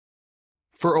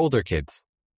For older kids.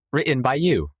 Written by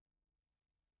you.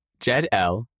 Jed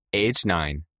L., age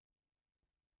 9.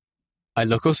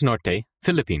 Ilocos Norte,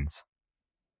 Philippines.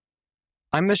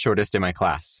 I'm the shortest in my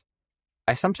class.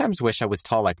 I sometimes wish I was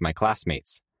tall like my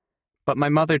classmates. But my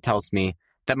mother tells me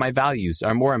that my values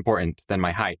are more important than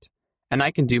my height, and I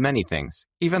can do many things,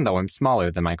 even though I'm smaller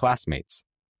than my classmates.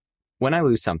 When I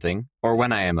lose something, or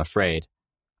when I am afraid,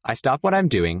 I stop what I'm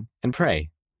doing and pray.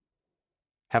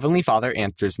 Heavenly Father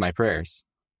answers my prayers.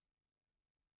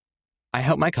 I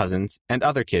help my cousins and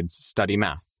other kids study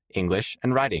math, English,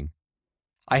 and writing.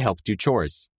 I help do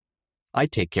chores. I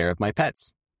take care of my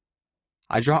pets.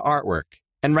 I draw artwork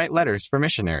and write letters for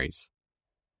missionaries.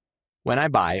 When I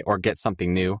buy or get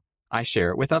something new, I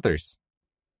share it with others.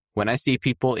 When I see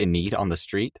people in need on the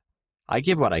street, I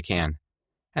give what I can,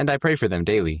 and I pray for them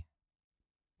daily.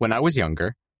 When I was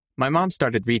younger, my mom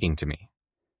started reading to me.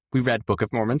 We read Book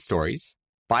of Mormon stories,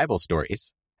 Bible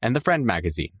stories, and the Friend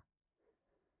magazine.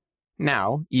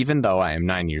 Now, even though I am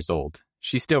 9 years old,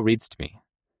 she still reads to me.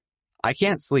 I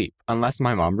can't sleep unless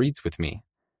my mom reads with me,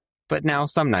 but now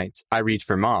some nights I read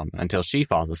for Mom until she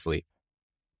falls asleep.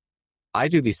 I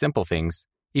do these simple things,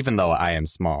 even though I am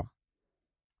small.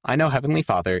 I know Heavenly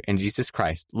Father and Jesus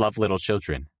Christ love little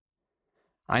children.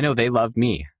 I know they love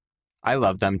me. I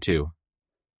love them too.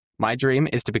 My dream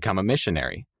is to become a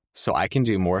missionary, so I can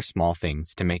do more small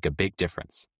things to make a big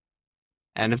difference.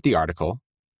 End of the article.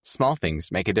 Small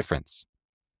things make a difference.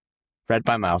 Read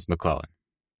by Miles McClellan.